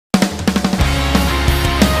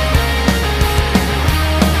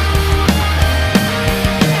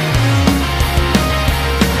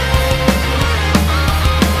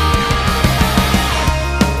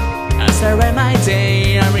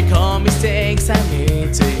things I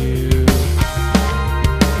need to you.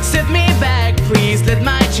 Sit me back, please, let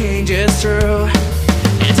my changes through.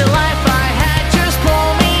 It's a life I had, just pull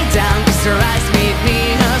me down, 'cause your eyes made me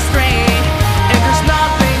astray. And there's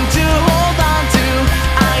nothing to hold on to,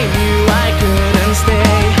 I knew I couldn't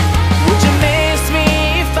stay. Would you miss me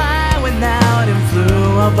if I went out and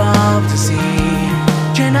flew above the sea?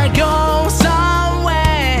 Can I go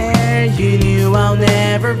somewhere you knew I'll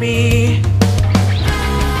never be?